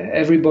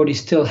everybody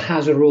still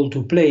has a role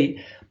to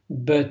play.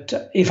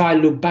 But if I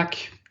look back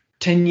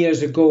 10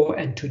 years ago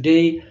and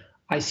today,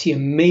 I see a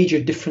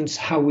major difference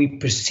how we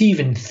perceive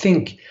and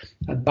think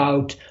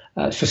about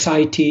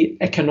society,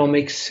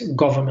 economics,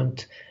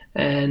 government.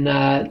 And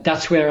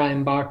that's where I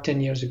embarked 10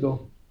 years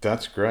ago.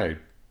 That's great.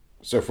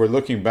 So if we're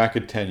looking back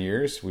at 10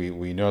 years,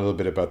 we know a little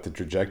bit about the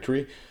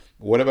trajectory.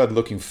 What about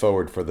looking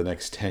forward for the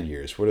next 10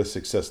 years? What does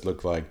success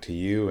look like to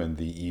you and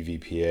the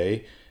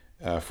EVPA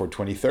for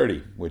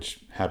 2030,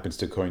 which happens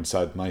to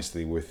coincide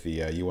nicely with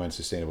the UN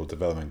Sustainable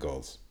Development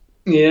Goals?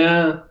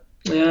 Yeah.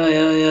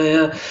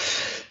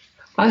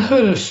 I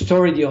heard a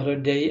story the other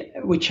day,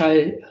 which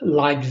I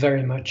liked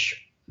very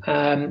much.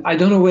 I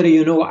don't know whether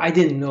you know, I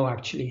didn't know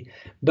actually,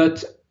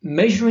 but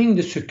measuring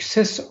the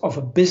success of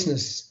a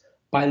business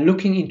by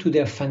looking into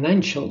their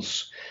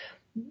financials,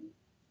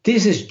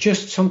 this is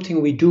just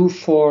something we do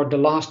for the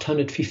last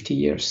 150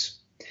 years.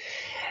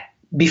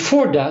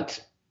 Before that,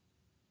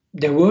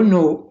 there were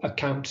no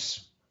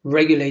accounts,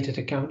 regulated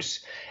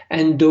accounts,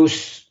 and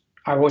those,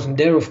 I wasn't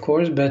there, of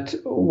course, but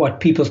what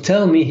people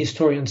tell me,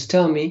 historians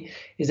tell me,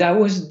 is that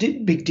was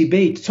big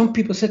debate. Some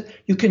people said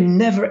you can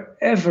never,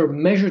 ever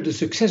measure the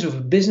success of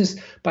a business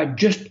by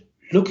just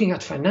looking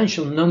at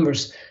financial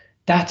numbers.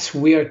 That's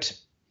weird.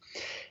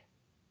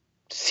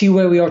 See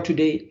where we are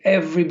today.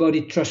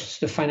 Everybody trusts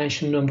the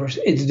financial numbers.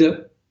 It's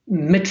the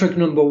metric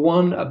number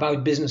one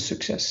about business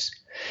success.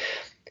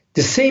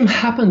 The same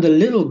happened a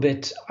little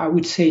bit, I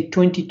would say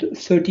 20 to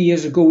 30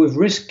 years ago with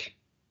risk.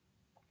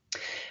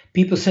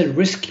 People said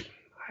risk,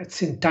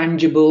 it's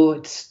intangible,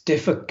 it's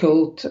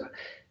difficult.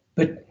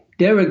 But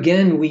there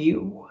again,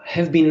 we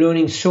have been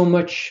learning so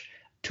much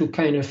to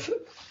kind of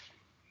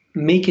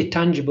make it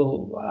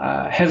tangible,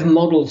 have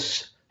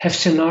models, have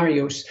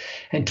scenarios.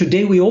 And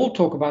today we all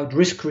talk about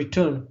risk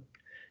return.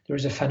 There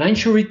is a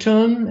financial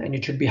return and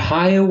it should be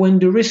higher when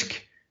the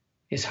risk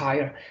is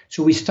higher.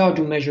 So we start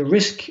to measure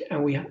risk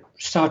and we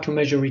start to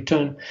measure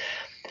return.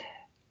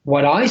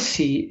 What I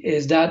see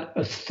is that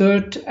a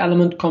third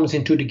element comes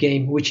into the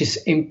game, which is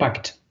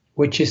impact,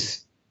 which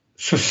is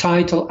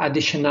societal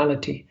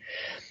additionality.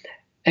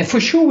 And for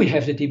sure we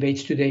have the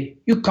debates today.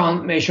 You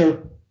can't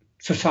measure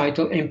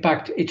societal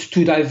impact. It's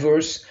too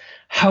diverse.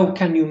 How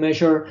can you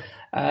measure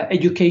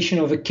education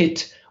of a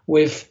kid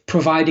with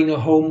providing a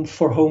home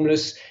for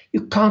homeless?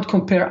 You can't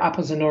compare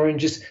apples and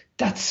oranges.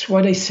 That's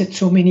what I said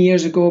so many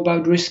years ago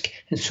about risk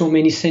and so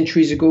many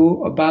centuries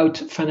ago about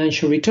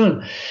financial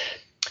return.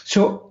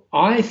 So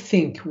I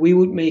think we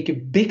would make a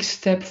big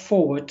step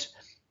forward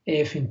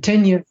if in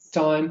 10 years'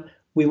 time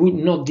we would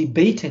not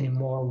debate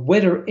anymore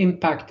whether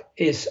impact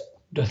is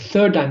the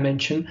third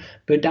dimension,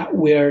 but that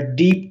we're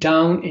deep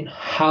down in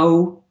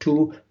how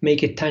to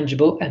make it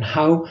tangible and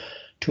how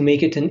to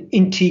make it an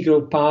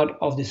integral part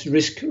of this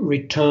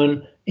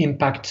risk-return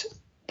impact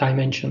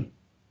dimension.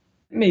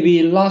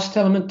 Maybe last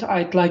element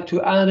I'd like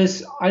to add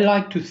is I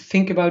like to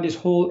think about this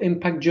whole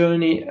impact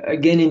journey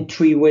again in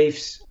three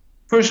waves.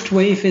 First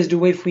wave is the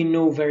wave we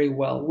know very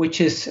well, which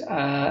is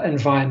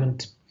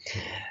environment.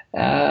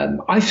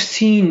 I've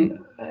seen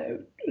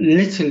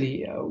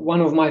literally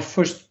one of my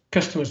first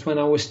customers when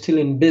I was still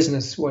in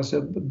business was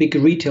a big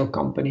retail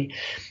company,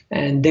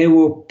 and they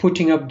were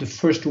putting up the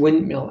first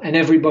windmill and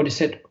everybody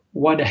said,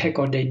 what the heck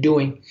are they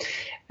doing?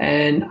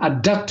 And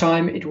at that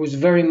time, it was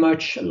very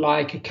much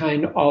like a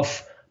kind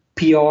of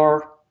PR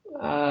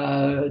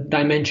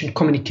dimension,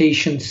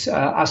 communications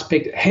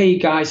aspect. Hey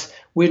guys,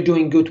 we're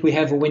doing good, we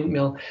have a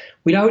windmill,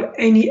 without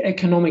any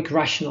economic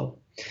rationale.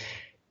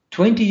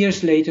 20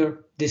 years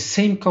later, the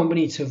same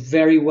company, it's a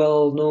very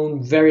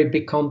well-known, very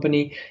big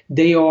company,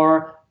 they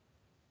are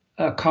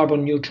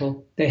carbon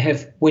neutral. They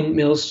have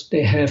windmills,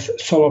 they have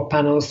solar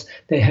panels,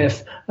 they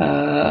have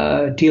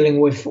dealing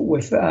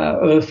with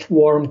earth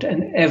warmth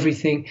and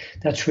everything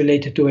that's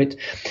related to it.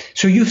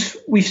 So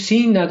we've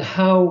seen that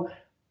how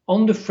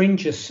on the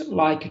fringes,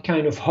 like a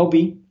kind of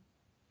hobby,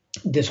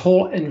 this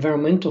whole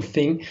environmental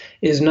thing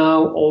is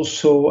now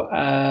also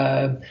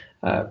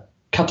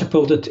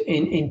catapulted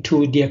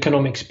into the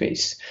economic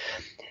space.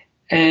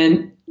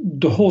 And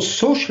the whole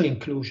social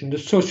inclusion, the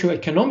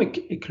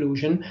socioeconomic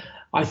inclusion,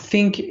 I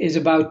think is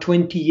about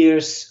 20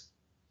 years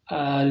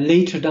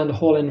later than the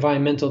whole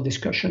environmental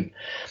discussion.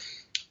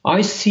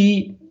 I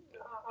see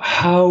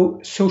how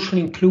social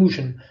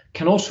inclusion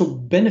can also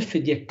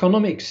benefit the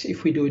economics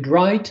if we do it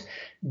right.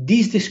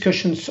 These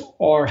discussions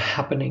are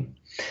happening.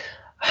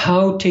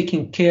 How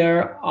taking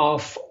care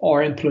of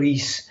our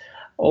employees,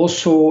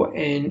 also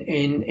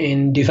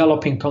in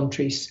developing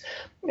countries,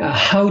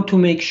 how to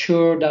make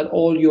sure that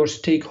all your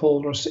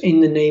stakeholders in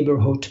the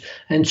neighborhood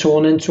and so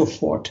on and so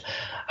forth,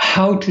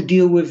 how to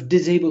deal with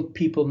disabled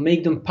people,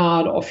 make them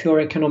part of your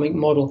economic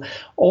model.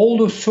 All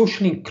those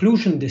social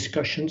inclusion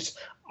discussions,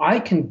 I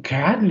can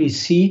gradually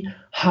see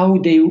how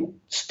they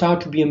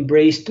start to be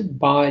embraced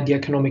by the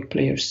economic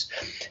players.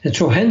 And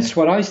so hence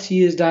what I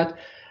see is that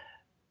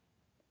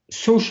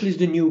social is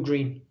the new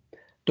green.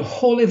 The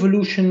whole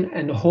evolution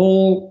and the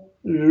whole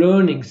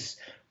learnings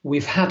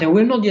we've had, and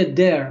we're not yet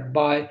there,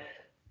 by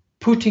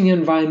putting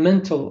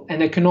environmental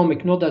and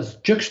economic not as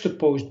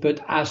juxtaposed but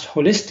as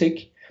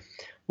holistic,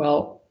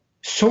 well,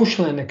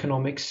 social and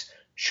economics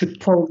should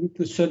probably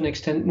to a certain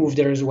extent move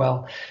there as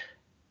well.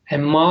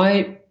 And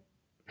my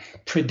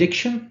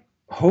prediction,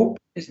 hope,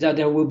 is that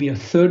there will be a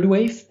third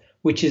wave,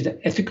 which is the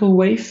ethical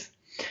wave,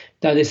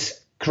 that is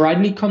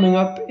gradually coming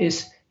up.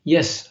 Is,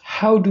 yes,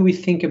 how do we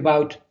think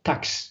about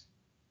tax?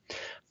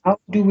 How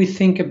do we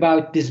think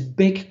about these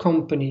big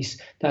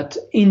companies that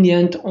in the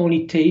end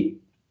only pay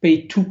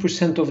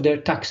 2% of their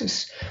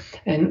taxes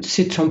and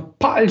sit on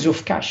piles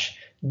of cash?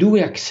 Do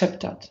we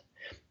accept that?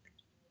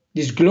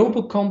 These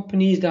global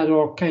companies that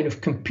are kind of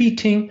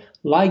competing,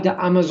 like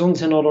the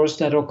Amazons and others,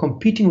 that are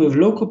competing with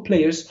local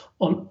players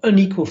on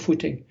unequal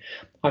footing.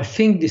 I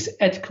think this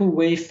ethical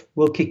wave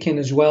will kick in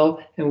as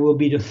well and will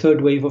be the third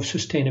wave of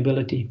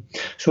sustainability.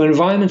 So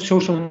environment,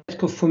 social, and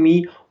ethical for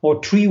me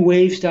are three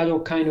waves that are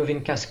kind of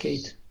in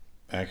cascade.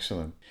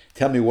 Excellent.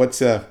 Tell me,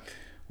 what's a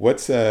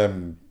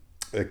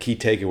key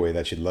takeaway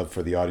that you'd love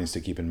for the audience to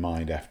keep in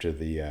mind after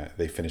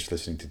they finish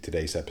listening to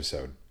today's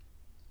episode?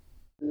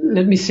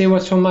 Let me say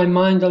what's on my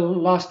mind the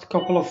last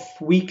couple of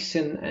weeks,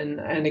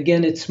 and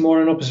again, it's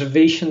more an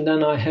observation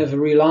than I have a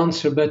real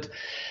answer, but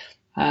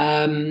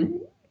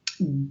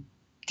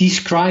these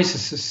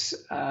crises,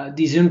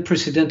 these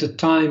unprecedented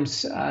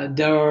times,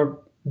 there are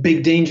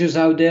big dangers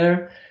out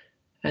there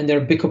and there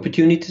are big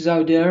opportunities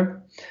out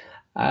there.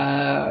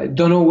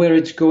 Don't know where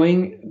it's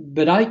going,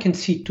 but I can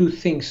see two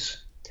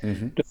things.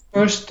 Mm-hmm. The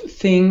first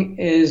thing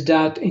is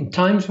that in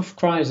times of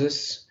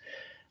crisis,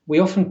 we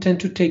often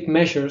tend to take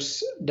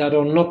measures that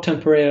are not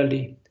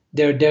temporarily,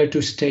 they're there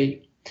to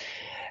stay.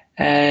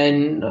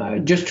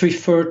 And just to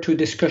refer to a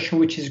discussion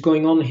which is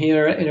going on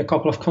here in a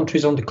couple of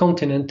countries on the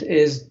continent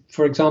is,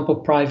 for example,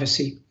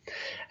 privacy.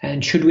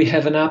 And should we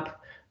have an app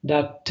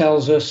that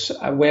tells us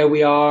where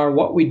we are,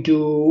 what we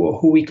do,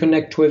 who we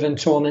connect with, and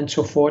so on and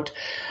so forth?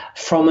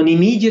 From an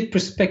immediate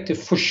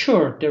perspective, for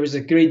sure, there is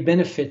a great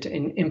benefit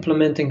in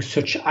implementing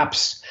such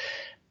apps.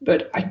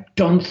 But I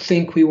don't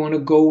think we want to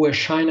go where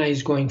China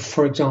is going,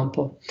 for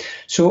example.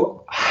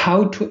 So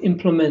how to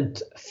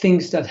implement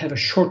things that have a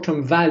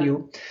short-term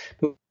value,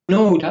 but we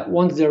know that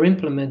once they're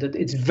implemented,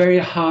 it's very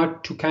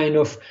hard to kind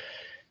of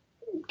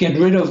get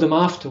rid of them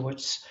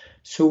afterwards.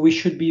 So we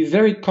should be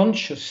very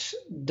conscious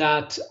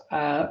that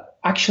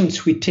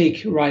actions we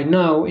take right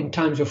now in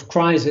times of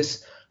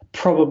crisis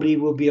probably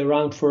will be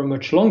around for a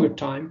much longer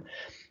time.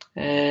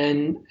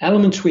 And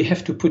elements we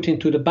have to put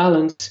into the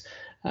balance.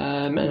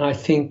 And I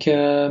think,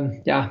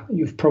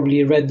 you've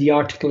probably read the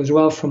article as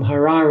well from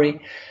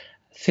Harari.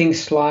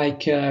 Things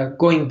like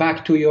going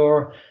back to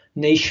your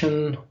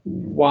nation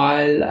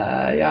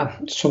while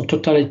some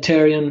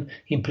totalitarian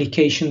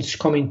implications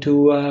come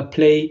into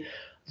play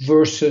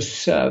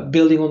versus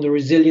building on the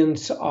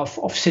resilience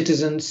of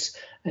citizens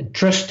and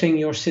trusting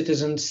your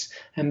citizens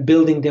and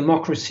building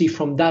democracy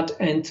from that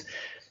end.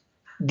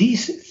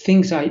 These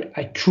things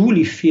I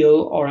truly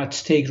feel are at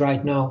stake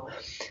right now.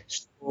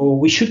 So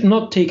we should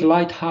not take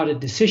light-hearted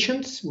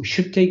decisions. We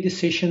should take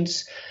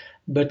decisions,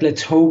 but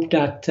let's hope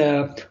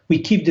that we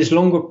keep this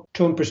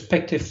longer-term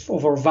perspective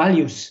of our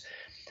values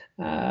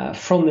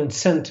front and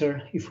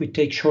center if we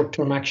take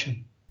short-term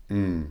action.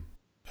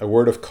 A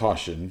word of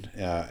caution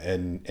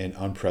in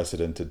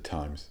unprecedented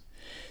times.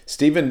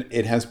 Stephen,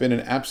 it has been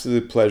an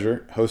absolute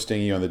pleasure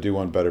hosting you on the Do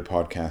One Better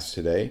podcast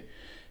today.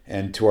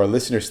 And to our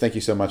listeners, thank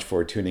you so much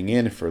for tuning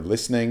in, for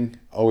listening.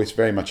 Always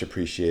very much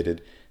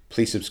appreciated.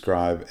 Please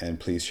subscribe and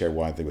please share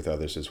widely with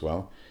others as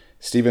well.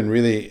 Stephen,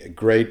 really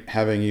great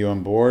having you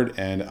on board,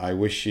 and I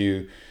wish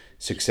you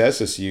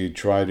success as you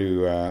try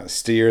to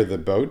steer the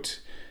boat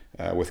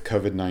with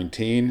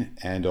COVID-19,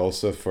 and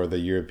also for the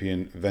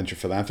European Venture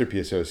Philanthropy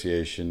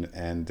Association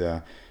and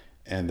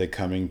the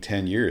coming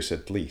 10 years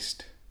at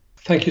least.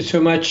 Thank you so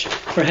much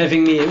for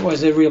having me. It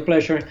was a real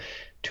pleasure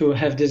to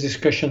have this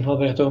discussion,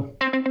 Alberto.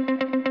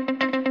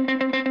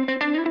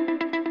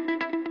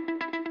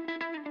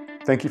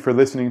 Thank you for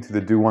listening to the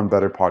Do One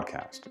Better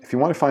podcast. If you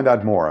want to find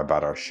out more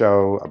about our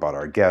show, about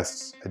our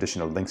guests,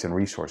 additional links and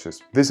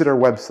resources, visit our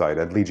website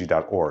at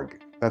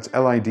lidji.org. That's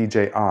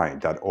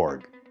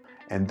lidji.org.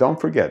 And don't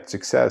forget,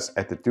 success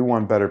at the Do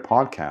One Better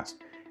podcast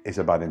is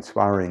about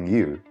inspiring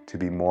you to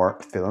be more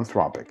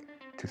philanthropic,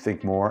 to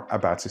think more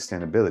about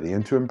sustainability,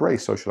 and to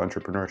embrace social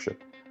entrepreneurship.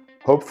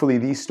 Hopefully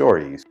these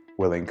stories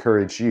will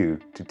encourage you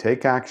to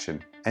take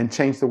action and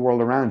change the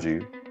world around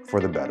you for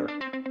the better.